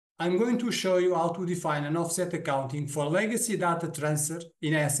I'm going to show you how to define an offset accounting for legacy data transfer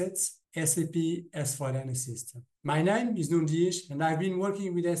in assets, SAP S/4HANA system. My name is Nuno Dias, and I've been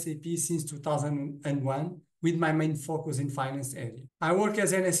working with SAP since 2001 with my main focus in finance area. I work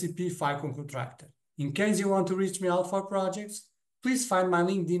as an SAP FICO Contractor. In case you want to reach me out for projects, please find my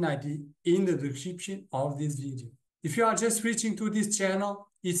LinkedIn ID in the description of this video. If you are just reaching to this channel,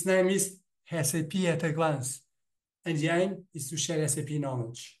 its name is SAP at a Glance, and the aim is to share SAP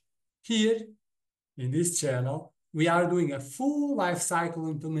knowledge. Here, in this channel, we are doing a full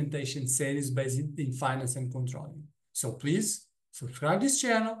lifecycle implementation series based in finance and controlling. So please subscribe this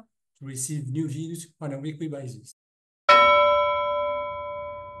channel to receive new videos on a weekly basis.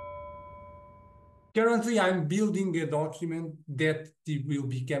 Currently, I'm building a document that will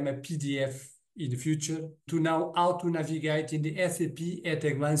become a PDF in the future to know how to navigate in the SAP at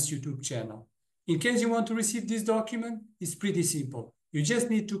a Glance YouTube channel. In case you want to receive this document, it's pretty simple. You just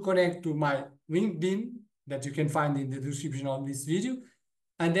need to connect to my LinkedIn that you can find in the description of this video,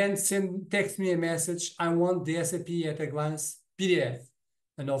 and then text me a message, I want the SAP at a Glance PDF.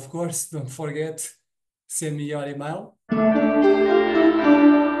 And of course, don't forget, send me your email.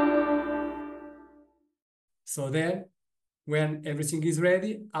 So then, when everything is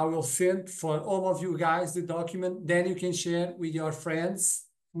ready, I will send for all of you guys the document, then you can share with your friends.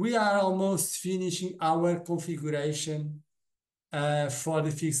 We are almost finishing our configuration for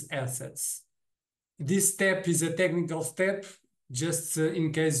the fixed assets. This step is a technical step, just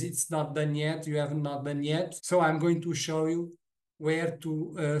in case it's not done yet, you haven't not done yet. So I'm going to show you where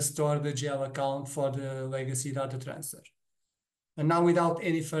to store the GL account for the legacy data transfer. And now without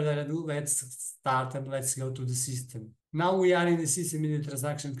any further ado, let's start and let's go to the system. Now we are in the system in the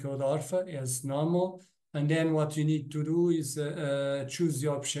transaction code ORFA as normal. And then what you need to do is choose the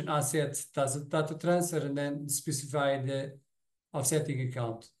option asset data transfer and then specify the offsetting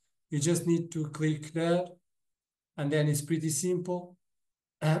account. You just need to click there, and then it's pretty simple.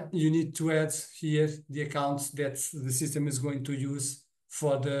 You need to add here the accounts that the system is going to use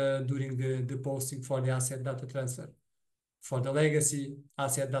for during the posting for the asset data transfer, for the legacy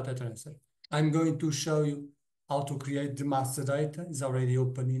asset data transfer. I'm going to show you how to create the master data. It's already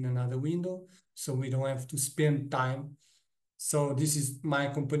open in another window, so we don't have to spend time. So this is my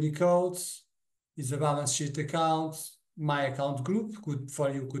company codes, it's a balance sheet account, my account group,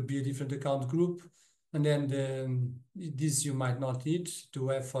 could be a different account group. And then this you might not need to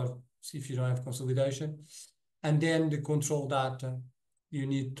have for if you don't have consolidation. And then the control data, you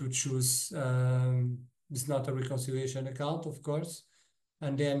need to choose, it's not a reconciliation account, of course.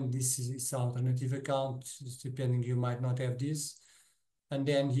 And then this is alternative account, depending, you might not have this. And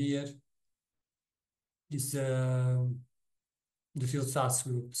then here is the field status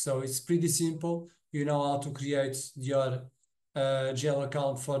group. So it's pretty simple. You know how to create your GL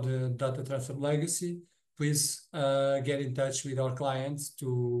account for the data transfer legacy. Please get in touch with our clients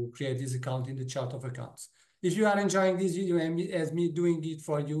to create this account in the chart of accounts. If you are enjoying this video and as me doing it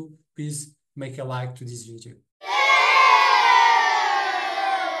for you, please make a like to this video.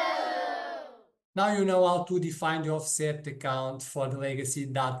 Now you know how to define the offset account for the legacy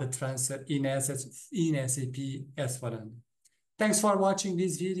data transfer in assets in SAP S/4HANA. Thanks for watching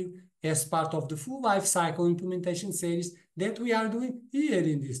this video as part of the full lifecycle implementation series that we are doing here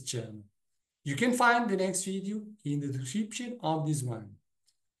in this channel. You can find the next video in the description of this one.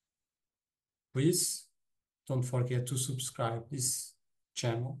 Please don't forget to subscribe this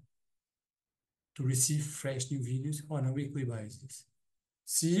channel to receive fresh new videos on a weekly basis.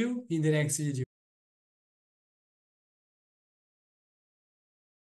 See you in the next video.